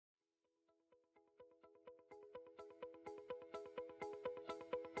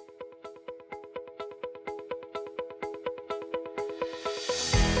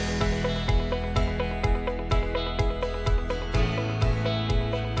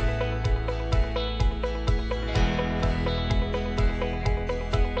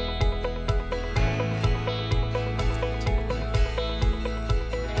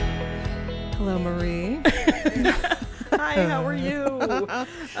Hi, how are you?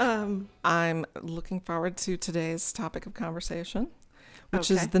 I'm looking forward to today's topic of conversation, which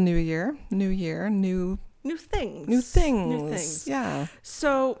is Okay. the new year, new New things. things. New things. Yeah.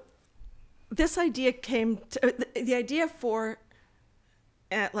 So this idea came to, the idea for,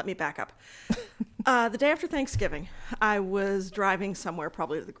 let me back up. The day after Thanksgiving, I was driving somewhere,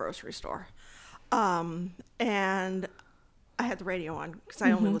 probably to the grocery store. And I had the radio on because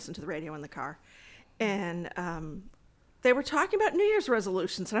I only listen to the radio in the car. And they were talking about New Year's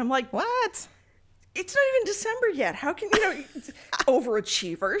resolutions. And I'm like, What? it's not even December yet. How can,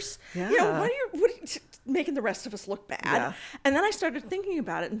 overachievers, Yeah. what are you making the rest of us look bad? Yeah. And then I started thinking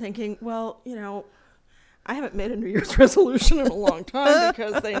about it and thinking, well, I haven't made a New Year's resolution in a long time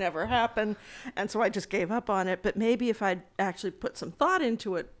because they never happen. And so I just gave up on it. But maybe if I'd actually put some thought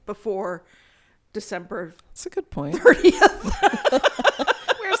into it before December That's a good point. 30th,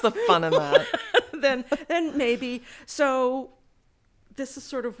 Where's the fun in that? then maybe. So this is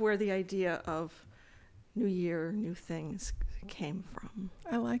sort of where the idea of New Year, new things came from.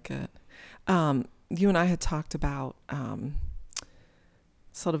 I like it. You and I had talked about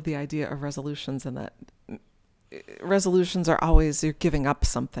sort of the idea of resolutions, and that resolutions are always you're giving up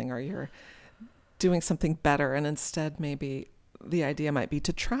something or you're doing something better, and instead maybe the idea might be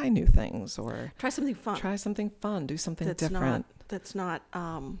to try new things or Try something fun. do something That's different. That's not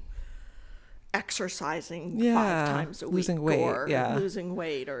exercising Yeah, 5 times a week, losing weight, or yeah. losing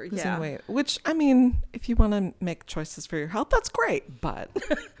weight, or Losing weight, which, I mean, if you want to make choices for your health, that's great. But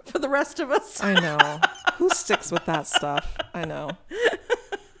for the rest of us. I know. Who sticks with that stuff? I know.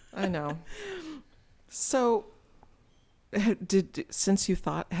 So since you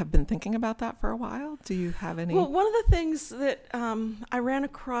have been thinking about that for a while, do you have any? Well, one of the things that I ran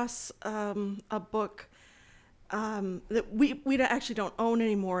across a book that we actually don't own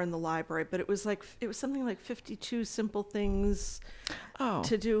anymore in the library, but it was something like 52 simple things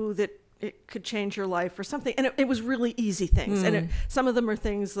to do that it could change your life or something. And it was really easy things. And some of them are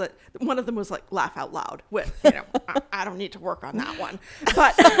things that, one of them was like laugh out loud with, I don't need to work on that one.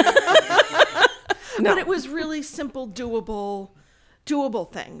 But, but it was really simple, doable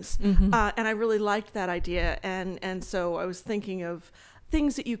things. And I really liked that idea. And so I was thinking of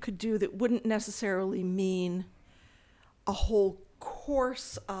things that you could do that wouldn't necessarily mean a whole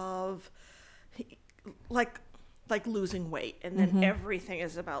course of like losing weight, and then everything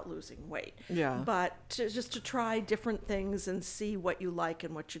is about losing weight. Yeah. But just to try different things and see what you like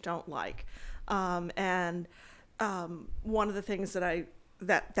and what you don't like. And one of the things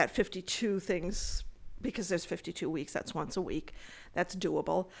that 52 things, because there's 52 weeks, that's once a week, that's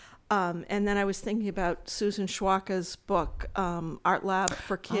doable. And then I was thinking about Susan Schwaka's book, Art Lab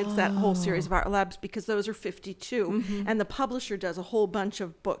for Kids, that whole series of Art Labs, because those are 52. And the publisher does a whole bunch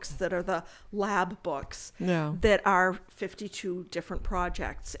of books that are the lab books that are 52 different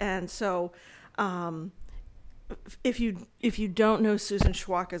projects. And so if you don't know Susan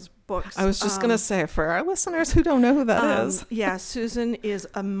Schwaka's books, I was just going to say, for our listeners who don't know who that is. Yeah, Susan is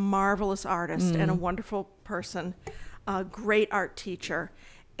a marvelous artist and a wonderful person, a great art teacher.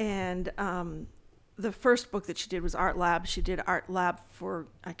 And the first book that she did was Art Lab. She did Art Lab for,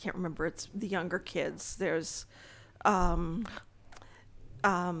 I can't remember, it's the younger kids. There's one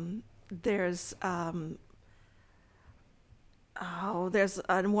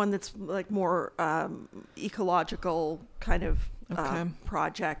that's like more ecological kind of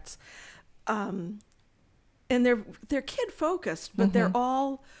projects. And they're kid focused, but they're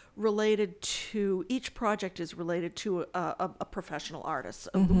all related to, each project is related to a professional artist,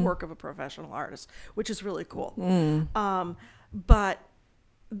 the work of a professional artist, which is really cool. But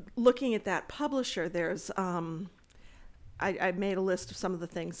looking at that publisher, there's I made a list of some of the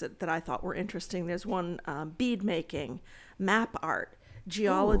things that I thought were interesting. There's one, bead making, map art,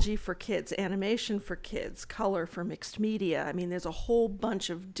 geology for kids, animation for kids, color for mixed media. I mean, there's a whole bunch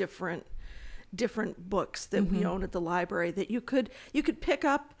of different books that we own at the library that you could pick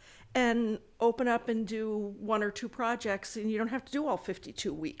up and open up and do 1 or 2 projects, and you don't have to do all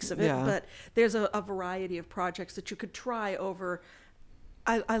 52 weeks of it. But there's a variety of projects that you could try over.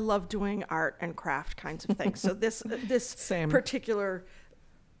 I love doing art and craft kinds of things. So this particular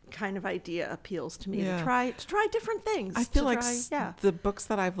kind of idea appeals to me, to try different things. I feel like the books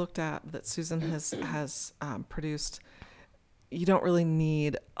that I've looked at that Susan has produced, you don't really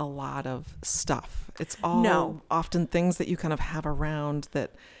need a lot of stuff. It's all often things that you kind of have around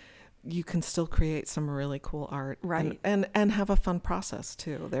that you can still create some really cool art, right? And have a fun process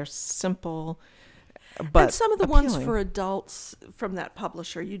too. They're simple, but and some of the ones for adults from that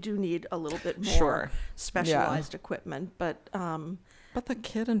publisher, you do need a little bit more specialized equipment. But the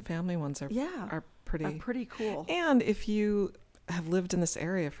kid and family ones are pretty cool. And if you have lived in this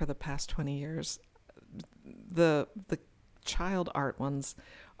area for the past 20 years, the child art ones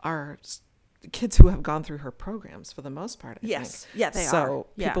are kids who have gone through her programs for the most part. I think. Yeah, they are. So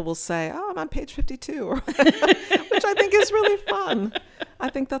people will say, "Oh, I'm on page 52," which I think is really fun. I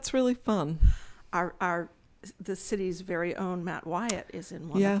think that's really fun. The city's very own Matt Wyatt is in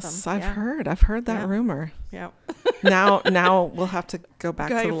one of them. Yes, I've heard that rumor. Yeah. Now we'll have to go back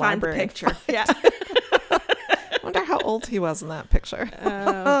to the library. Find the picture. Yeah. I wonder how old he was in that picture.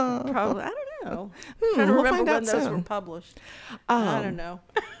 Probably. I don't know. I'm trying to remember when those were published. I don't know.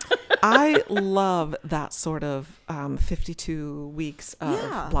 I love that sort of 52 weeks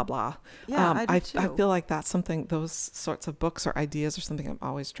of blah, blah. Yeah, I do too. I feel like that's something, those sorts of books or ideas are something I'm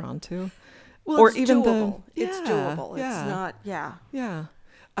always drawn to. Well, or it's even doable. It's doable. Yeah. It's not, Yeah.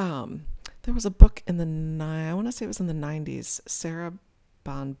 There was a book I want to say it was in the 90s, Sarah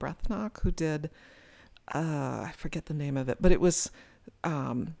Bon Brethnock, who did, I forget the name of it, but it was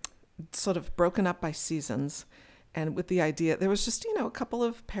sort of broken up by seasons. And with the idea, there was just, a couple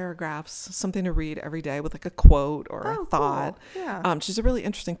of paragraphs, something to read every day with like a quote or a thought. Cool. Yeah. She's a really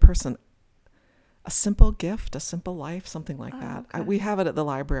interesting person. A simple gift, a simple life, something like that. Okay. We have it at the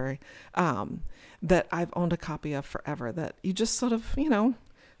library that I've owned a copy of forever, that you just sort of,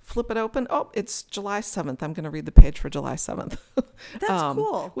 flip it open. Oh, it's July 7th. I'm going to read the page for July 7th. That's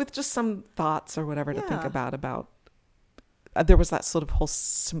cool. With just some thoughts or whatever to think about there was that sort of whole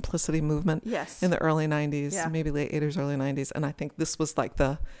simplicity movement in the early 90s, maybe late 80s, early 90s. And I think this was like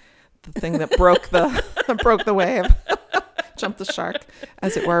the thing that broke the wave, jumped the shark,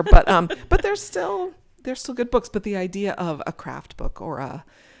 as it were. But there's still good books. But the idea of a craft book or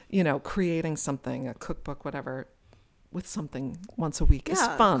creating something, a cookbook, whatever, with something once a week is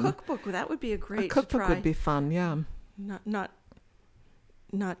fun. A cookbook, that would be a cookbook would be fun. Yeah. Not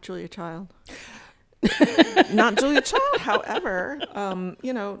Julia Child. Not Julia Child, however,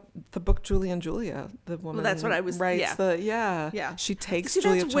 the book Julie and Julia, the woman. Well, that's what I was. Writes she takes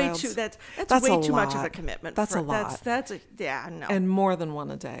Julia Child's. That's way too much of a commitment. That's a lot. No. And more than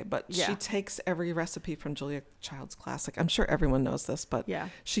one a day. But she takes every recipe from Julia Child's classic. I'm sure everyone knows this, but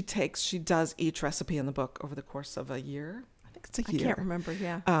she does each recipe in the book over the course of a year. I think it's a year. I can't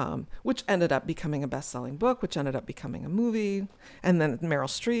remember. Which ended up becoming a best-selling book, which ended up becoming a movie, and then Meryl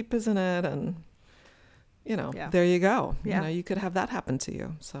Streep is in it, and. There you go. Yeah. You could have that happen to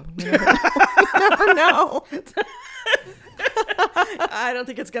you. So you never know. I don't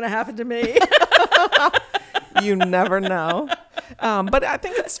think it's going to happen to me. You never know. But I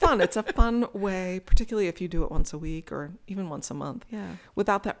think it's fun. It's a fun way, particularly if you do it once a week or even once a month. Yeah.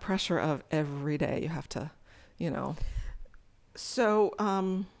 Without that pressure of every day you have to, So,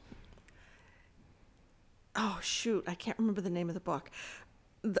 oh shoot, I can't remember the name of the book.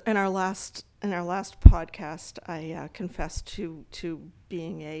 In our last podcast, I confessed to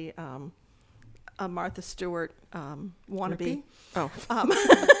being a Martha Stewart wannabe. Groupie? Oh,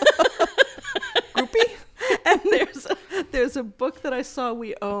 groupie. And there's a book that I saw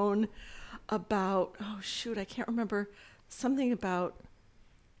we own about. Oh shoot, I can't remember, something about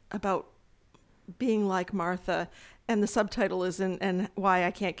being like Martha, and the subtitle is and why I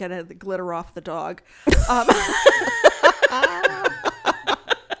can't get the glitter off the dog.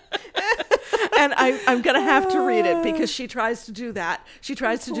 And I'm going to have to read it because she tries to do that. She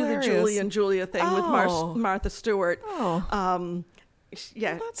tries to do the Julie and Julia thing with Martha Stewart. Oh. Well,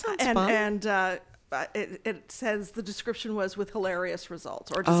 that sounds fun. And it says the description was with hilarious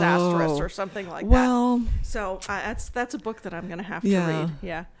results or disastrous or something like that. So that's a book that I'm going to have to read.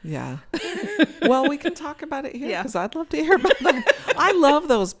 Yeah. Yeah. Well, we can talk about it here because I'd love to hear about that. I love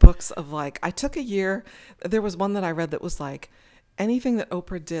those books of I took a year. There was one that I read that was like, anything that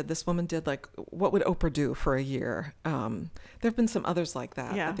Oprah did, this woman did, like, what would Oprah do for a year? There have been some others like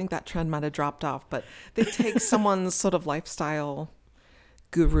that. Yeah. I think that trend might have dropped off, but they take someone's sort of lifestyle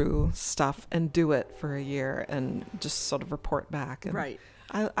guru stuff and do it for a year and just sort of report back. And right.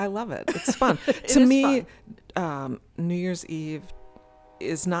 I love it. It's fun. To me, New Year's Eve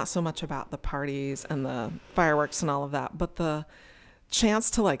is not so much about the parties and the fireworks and all of that, but the chance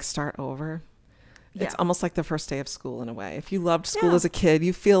to start over. Yeah. It's almost like the first day of school in a way. If you loved school as a kid,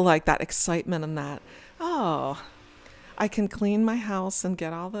 you feel like that excitement and that, I can clean my house and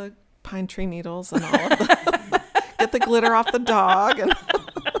get all the pine tree needles and all of the, get the glitter off the dog and,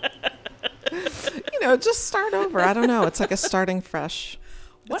 just start over. I don't know. It's like a starting fresh.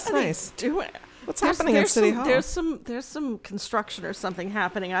 What's nice. Doing? What's happening in City Hall? There's some construction or something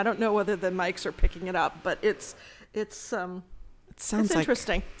happening. I don't know whether the mics are picking it up, but it sounds like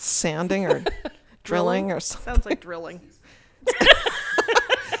interesting. Sanding or drilling or something. Sounds like drilling.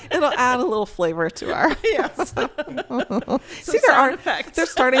 It It'll add a little flavor to our yes. See, they're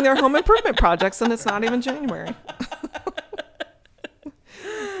starting their home improvement projects, and it's not even January.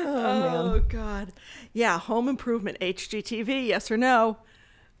 Oh God, yeah, home improvement HGTV, yes or no?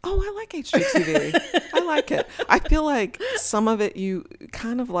 Oh, I like HGTV. I like it. I feel like some of it, you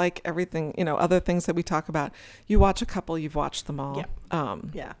kind of like everything, other things that we talk about. You watch a couple, you've watched them all.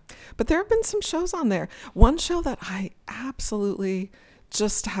 Yeah. But there have been some shows on there. One show that I absolutely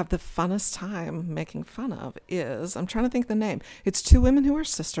just have the funnest time making fun of is, I'm trying to think the name. It's two women who are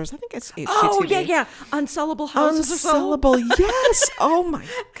sisters. I think it's HGTV. Oh, yeah. Unsellable Houses. Unsellable, yes. Oh, my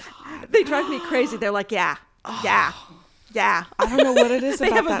God. They drive me crazy. They're like, yeah. I don't know what it is about that show.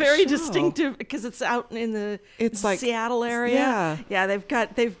 They have a very distinctive, because it's out in the Seattle area. Yeah, yeah.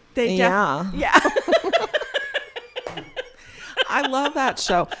 I love that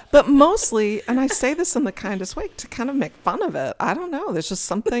show, but mostly, and I say this in the kindest way, to kind of make fun of it. I don't know. There's just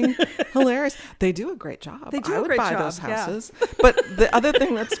something hilarious. They do a great job. I would buy those houses. Yeah. But the other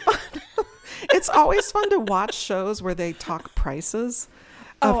thing that's fun, it's always fun to watch shows where they talk prices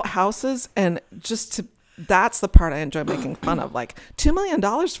of houses, and that's the part I enjoy making fun of. Like $2 million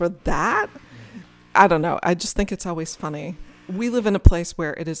for that? I don't know. I just think it's always funny. We live in a place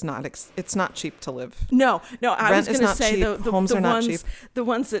where it is not. It's not cheap to live. No. I was going to say the homes are not cheap. The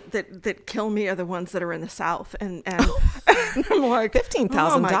ones that kill me are the ones that are in the South, and I'm like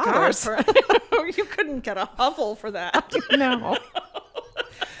 $15,000. You couldn't get a hovel for that. No.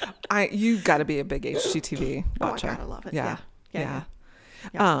 You got to be a big HGTV watcher. I gotta love it. Yeah. Yeah.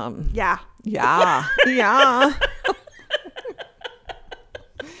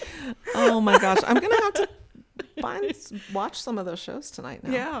 Oh my gosh, I'm gonna have to watch some of those shows tonight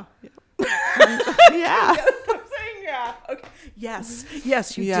now. Yeah. Okay. Yes,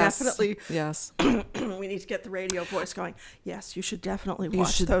 you definitely. Yes. We need to get the radio voice going. Yes, you should definitely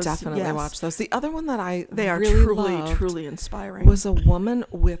watch those. Watch those. The other one that they are really truly inspiring was a woman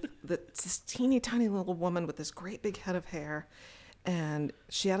with this teeny tiny little woman with this great big head of hair, and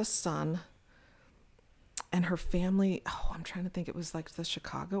she had a son. And her family, I'm trying to think, it was like the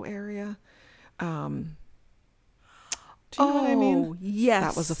Chicago area. Do you know what I mean? Yes.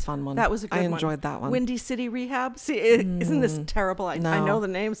 That was a fun one. That was a good one. I enjoyed that one. Windy City Rehab. See, isn't this terrible? I know the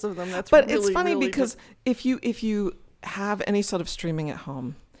names of them. But it's funny because if you have any sort of streaming at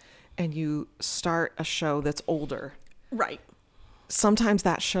home and you start a show that's older. Right. Sometimes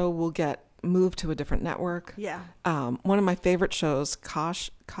that show will get moved to a different network. Yeah. One of my favorite shows,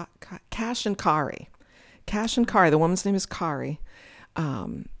 Cash and Kari. Cash and Kari, the woman's name is Kari.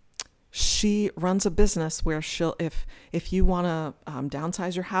 She runs a business where if you want to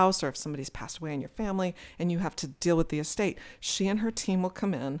downsize your house, or if somebody's passed away in your family and you have to deal with the estate, she and her team will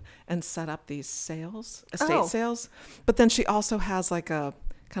come in and set up these estate sales. But then she also has like a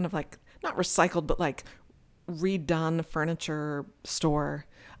kind of like, not recycled, but like redone furniture store.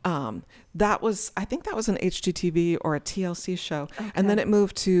 I think that was an HGTV or a TLC show. Okay. And then it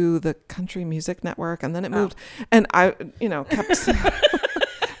moved to the Country Music Network, and then it moved, and I, kept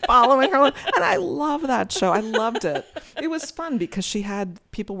following her. And I love that show. I loved it. It was fun because she had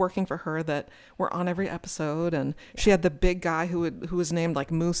people working for her that were on every episode, and she had the big guy who was named like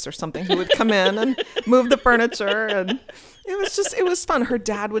Moose or something, who would come in and move the furniture, and it was fun. Her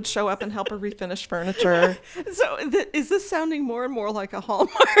dad would show up and help her refinish furniture. So is this sounding more and more like a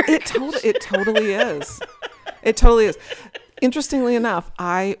Hallmark? It totally is. It totally is. Interestingly enough,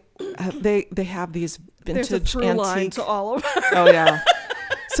 they have these vintage There's a through antique line to all of them. Oh yeah.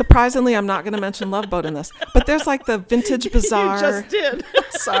 Surprisingly, I'm not going to mention Love Boat in this, but there's like the vintage bazaar. You just did.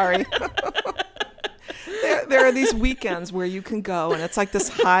 Sorry. There are these weekends where you can go, and it's like this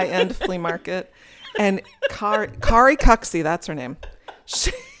high-end flea market. And Kari Cuxey, that's her name.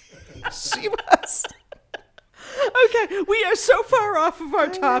 She was. Okay, we are so far off of our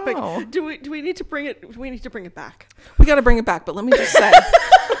topic. Do we need to bring it? We need to bring it back. We got to bring it back, but let me just say.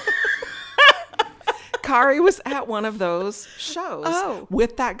 Kari was at one of those shows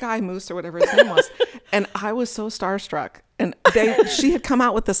with that guy Moose or whatever his name was, and I was so starstruck. And she had come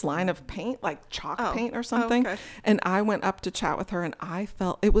out with this line of paint, like chalk paint or something, and I went up to chat with her, and I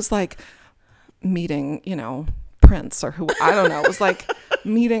felt it was like meeting, Prince or who, I don't know. It was like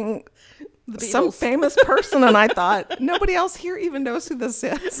meeting some famous person, and I thought nobody else here even knows who this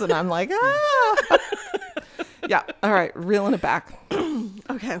is, and I'm like, yeah. All right, reeling it back.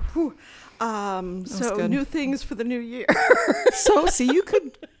 Okay. Whew. So new things for the new year. So you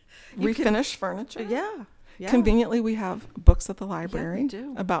could refinish furniture. Yeah. Conveniently, we have books at the library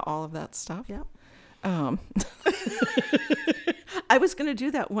about all of that stuff. Yep. I was going to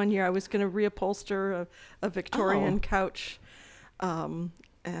do that one year. I was going to reupholster a Victorian couch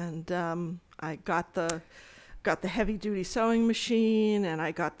I got the heavy duty sewing machine, and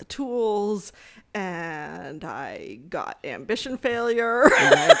I got the tools, and I got ambition failure.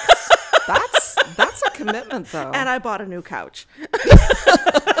 That's a commitment, though. And I bought a new couch.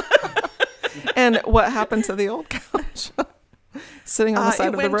 And what happened to the old couch? Sitting on the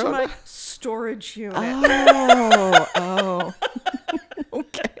side of the road? It went to my storage unit. Oh.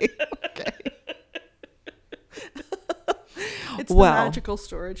 Okay. It's the magical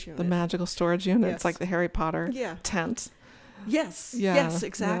storage unit. The magical storage unit. Yes. It's like the Harry Potter tent. Yes. Yeah, yes,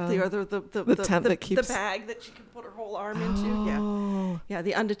 exactly. yeah. Or the tent that keeps the bag that she can put her whole arm into. Yeah,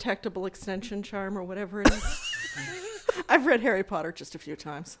 the undetectable extension charm or whatever it is. I've read Harry Potter just a few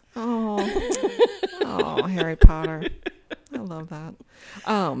times. Oh, Harry Potter. I love that.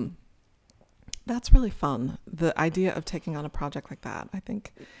 That's really fun. The idea of taking on a project like that, I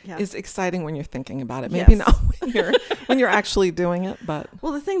think, is exciting when you're thinking about it. Maybe not when you're actually doing it, but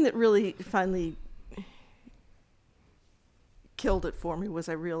well, the thing that really finally killed it for me was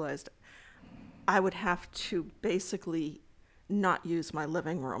I realized I would have to basically not use my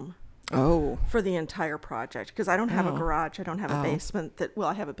living room for the entire project, because I don't have a garage. I don't have a basement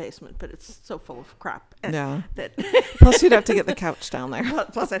I have a basement, but it's so full of crap. That plus you'd have to get the couch down there.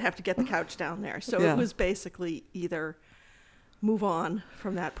 Plus I'd have to get the couch down there. So it was basically either move on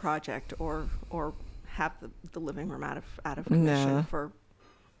from that project or have the living room out of commission for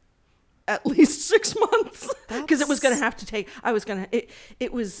at least 6 months, because it was going to have to take.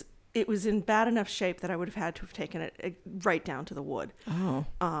 It was in bad enough shape that I would have had to have taken it right down to the wood.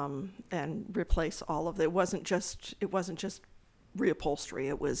 And replace all of it. It wasn't just reupholstery.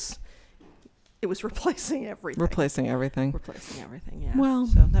 It was replacing everything. Replacing everything. Yeah. Well,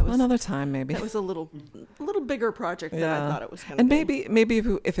 so that was another time maybe. That was a little bigger project than I thought it was going to be. And maybe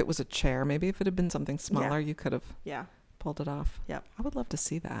if it was a chair, maybe if it had been something smaller, you could have pulled it off. Yeah. I would love to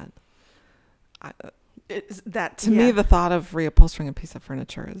see that. To me, the thought of reupholstering a piece of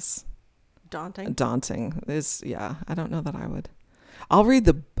furniture is daunting. I don't know that I would. I'll read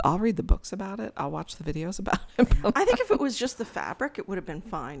the books about it. I'll watch the videos about it. I think if it was just the fabric, it would have been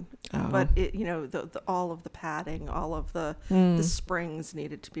fine. But all of the padding, all of the springs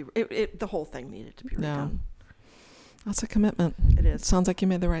needed to be. The whole thing needed to be redone. That's a commitment. It is. Sounds like you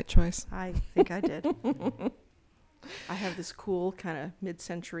made the right choice. I think I did. I have this cool kind of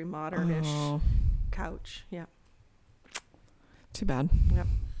mid-century modernish couch. Yeah. Too bad. Yep.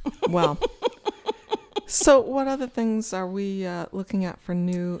 Well, so what other things are we looking at for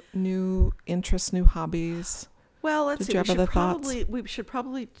new interests, new hobbies? Well, let's see. We should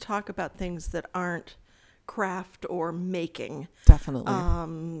probably talk about things that aren't craft or making. Definitely.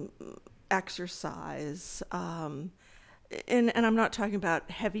 Exercise. And I'm not talking about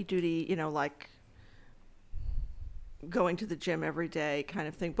heavy duty, like going to the gym every day kind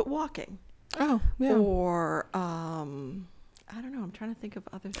of thing, but walking. Oh, yeah. Or I don't know. I'm trying to think of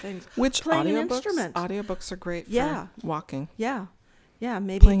other things. Which playing an instrument? Audiobooks are great for walking. Yeah.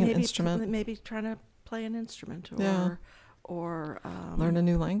 Maybe playing an instrument. Maybe trying to play an instrument, or learn a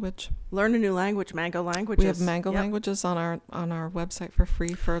new language. Mango languages. We have Mango languages on our website for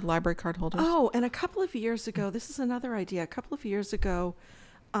free for library card holders. Oh, and a couple of years ago, this is another idea. A couple of years ago,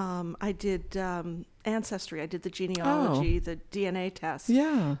 I did Ancestry. I did the genealogy, the DNA test.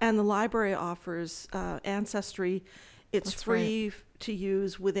 Yeah. And the library offers Ancestry. It's free to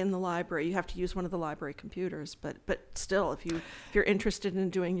use within the library. You have to use one of the library computers, but still, if you're interested in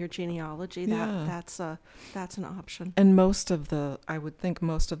doing your genealogy, that's an option. And I would think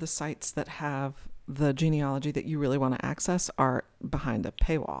most of the sites that have the genealogy that you really want to access are behind a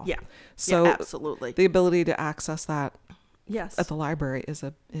paywall. Yeah. So absolutely. The ability to access that at the library is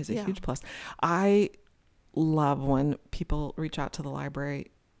a huge plus. I love when people reach out to the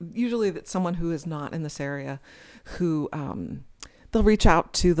library. Usually that's someone who is not in this area, who they'll reach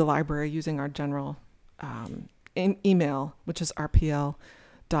out to the library using our general email, which is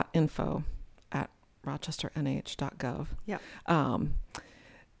rpl.info@rochesternh.gov. Yeah.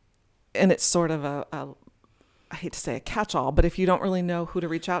 And it's sort of I hate to say a catch-all, but if you don't really know who to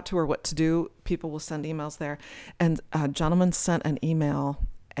reach out to or what to do, people will send emails there. And a gentleman sent an email,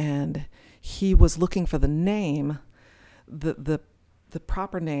 and he was looking for the name, the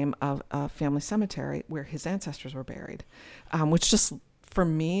proper name of a family cemetery where his ancestors were buried, which just, for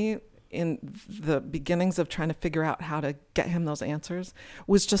me, in the beginnings of trying to figure out how to get him those answers,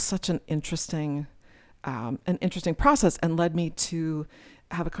 was just such an interesting process, and led me to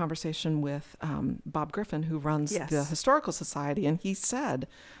have a conversation with Bob Griffin, who runs the Historical Society, and he said,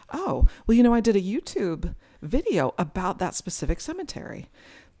 I did a YouTube video about that specific cemetery.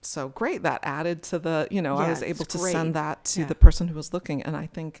 so great. That added to the, I was able to send that to the person who was looking. And I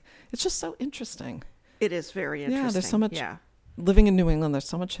think it's just so interesting. It is very interesting. Yeah, there's so much, living in New England, there's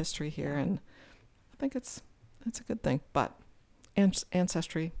so much history here. And I think it's a good thing. But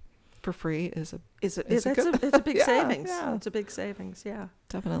Ancestry for free is a big savings. Yeah. It's a big savings. Yeah,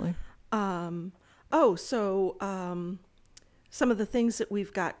 definitely. Some of the things that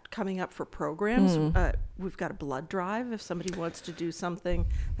we've got coming up for programs, we've got a blood drive. If somebody wants to do something,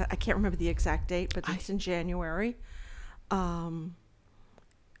 I can't remember the exact date, but it's in January.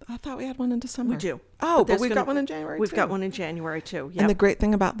 I thought we had one in December. We do. Oh, but we've got one in January. We've got one in January too. Yep. And the great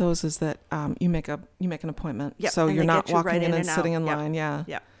thing about those is that you make an appointment, so you're not walking in and sitting in line. Yeah.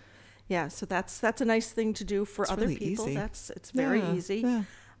 Yeah. Yeah. So that's a nice thing to do for other people. Easy. It's very easy.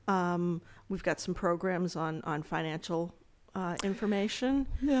 Yeah. We've got some programs on financial information.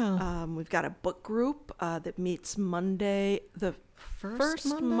 Yeah. We've got a book group that meets Monday, the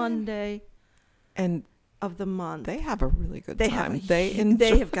first Monday and of the month. They have a really good time. They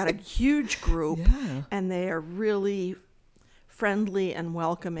have got a huge group, and they are really friendly and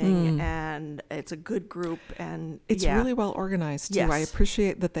welcoming, and it's a good group, and it's really well organized too. Yes. I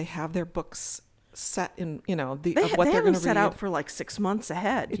appreciate that they have their books set in, of what they they're going to read. set out for like 6 months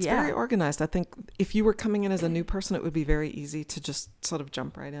ahead. It's very organized. I think if you were coming in as a new person, it would be very easy to just sort of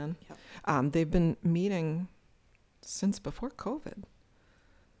jump right in. Yep. They've been meeting since before COVID.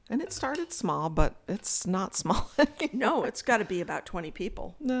 And it started small, but it's not small anymore. No, it's got to be about 20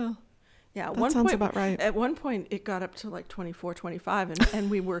 people. No. Yeah, that sounds about right. At one point, it got up to like 24, 25, and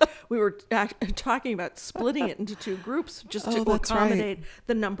we were talking about splitting it into 2 groups just to accommodate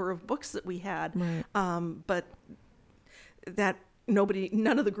the number of books that we had. Right. But that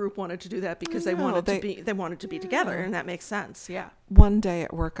none of the group wanted to do that because they wanted to be together, and that makes sense. Yeah. One day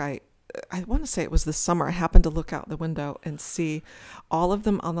at work, I want to say it was this summer, I happened to look out the window and see all of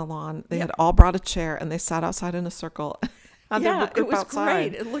them on the lawn. They had all brought a chair and they sat outside in a circle. It was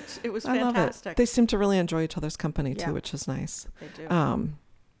outside. Great. It was I fantastic. Love it. They seem to really enjoy each other's company too, which is nice. They do.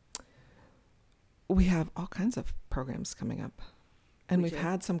 We have all kinds of programs coming up, and we've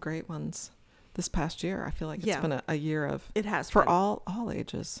had some great ones this past year. I feel like it's been a year of for all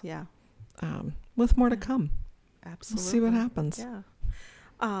ages. Yeah. With more to come. Absolutely. We'll see what happens. Yeah.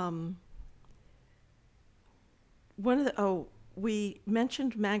 We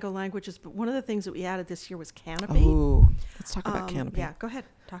mentioned Mango Languages, but one of the things that we added this year was Canopy. Oh, let's talk about Canopy. Yeah, go ahead.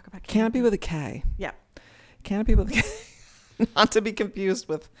 Talk about Canopy with a K. Yeah. Canopy with a K. Not to be confused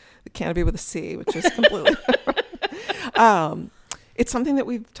with the Canopy with a C, which is completely different. It's something that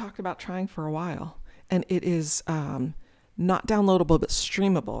we've talked about trying for a while, and it is not downloadable but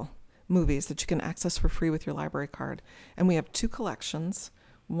streamable movies that you can access for free with your library card. And we have 2 collections.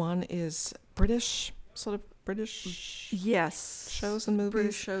 One is British shows and movies.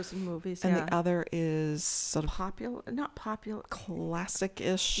 British shows and movies, and the other is sort of not popular,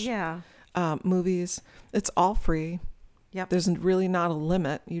 classic-ish movies. It's all free. Yep. There's really not a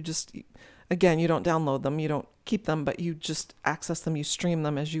limit. You just, again, you don't download them, you don't keep them, but you just access them, you stream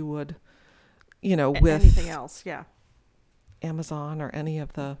them as you would, with anything else, Amazon or any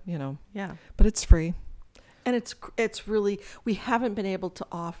of the, Yeah. But it's free. And it's really, we haven't been able to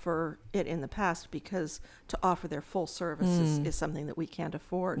offer it in the past because to offer their full service is something that we can't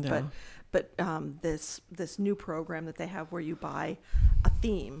afford. Yeah. But this new program that they have where you buy a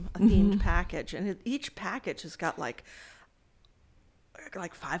themed package, and each package has got like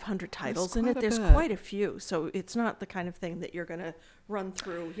 500 titles in it. There's quite a few. So it's not the kind of thing that you're going to run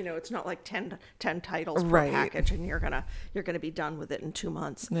through, it's not like 10 titles per package and you're going to be done with it in 2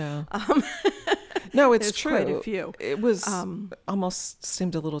 months. Yeah. No, it's There's true. Quite a few. It was almost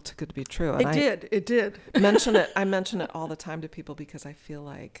seemed a little too good to be true. And It did. I mention it all the time to people because I feel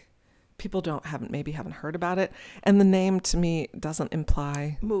like people haven't heard about it, and the name to me doesn't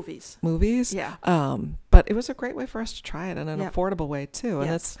imply movies. Yeah. But it was a great way for us to try it in an affordable way too,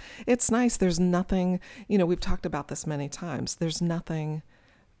 and it's nice. There's nothing. We've talked about this many times. There's nothing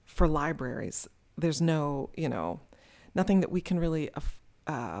for libraries. There's no nothing that we can really.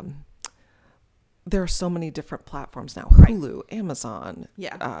 There are so many different platforms now. Hulu, Amazon,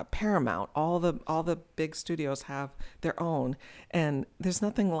 Paramount, all the big studios have their own, and there's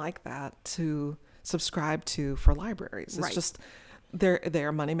nothing like that to subscribe to for libraries. It's just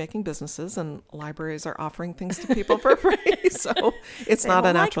they're money-making businesses, and libraries are offering things to people for free. So it's not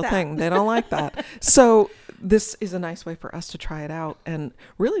a natural thing. They don't like that. So this is a nice way for us to try it out, and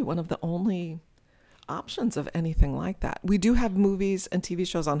really one of the only options of anything like that. We do have movies and TV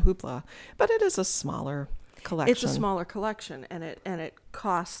shows on Hoopla, but it is a smaller collection. It's a smaller collection, and it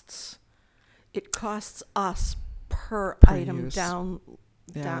costs us per item use.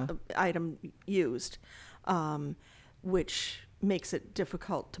 item used, which makes it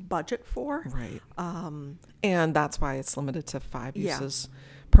difficult to budget for. Right. And that's why it's limited to 5 uses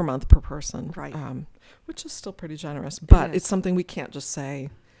per month per person. Right. Which is still pretty generous, but it's something we can't just say,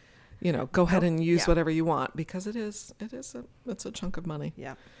 go ahead and use whatever you want, because it's a chunk of money.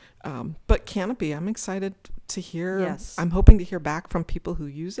 Yeah. But Canopy, I'm excited to hear. Yes. I'm hoping to hear back from people who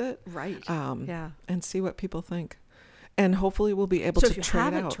use it. Right. And see what people think. And hopefully we'll be able to try it out. So if you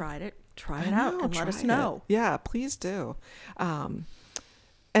haven't tried it, try it out and let us know. Yeah, please do. And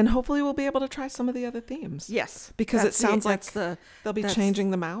hopefully we'll be able to try some of the other themes. Yes. Because it sounds like they'll be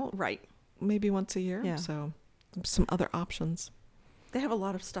changing them out. Right. Maybe once a year. Yeah. So some other options. They have a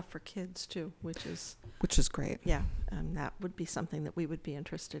lot of stuff for kids too, which is great. Yeah. That would be something that we would be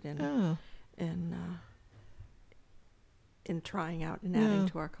interested in trying out and adding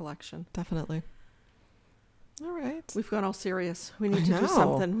to our collection. Definitely. All right. We've gone all serious. We need to do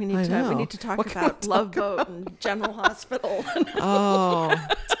something. We need to talk about Love Boat and General Hospital. Oh.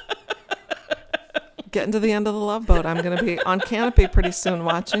 Getting to the end of the Love Boat. I'm going to be on Canopy pretty soon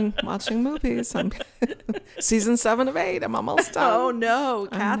watching movies. I'm season 7 of 8. I'm almost done. Oh no,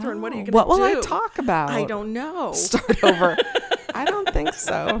 Catherine, what are you going to do? What will I talk about? I don't know. Start over. I don't think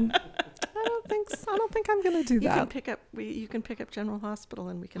so. I don't think I'm going to do that. You can pick up General Hospital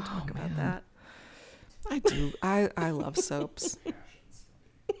and we can talk about that. I do. I love soaps.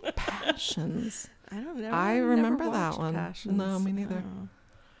 Passions. I don't know. I remember that one. Passions. No, me neither.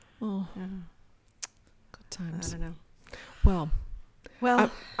 Oh. Yeah. Good times. I don't know. Well,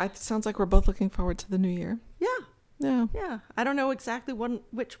 it sounds like we're both looking forward to the new year. Yeah. I don't know exactly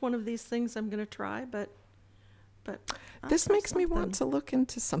which one of these things I'm going to try, but this makes me want to look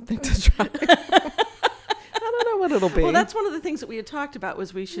into something to try. I don't know what it'll be. Well, that's one of the things that we had talked about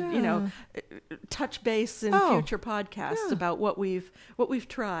was we should, touch base in future podcasts about what we've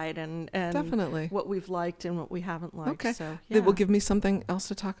tried and definitely what we've liked and what we haven't liked. Okay. So It will give me something else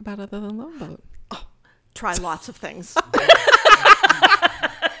to talk about other than Love Boat. Oh, try lots of things.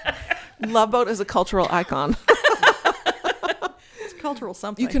 Love Boat is a cultural icon. It's cultural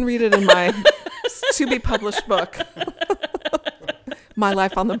something. You can read it in my to be published book, My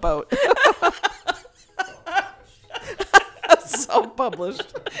Life on the Boat.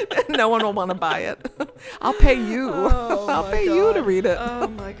 Self-published. No one will want to buy it. I'll pay you. I'll pay you to read it. Oh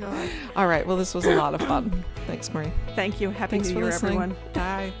my God. All right. Well, this was a lot of fun. Thanks, Marie. Thank you. Happy New Year, everyone.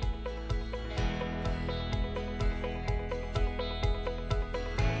 Bye.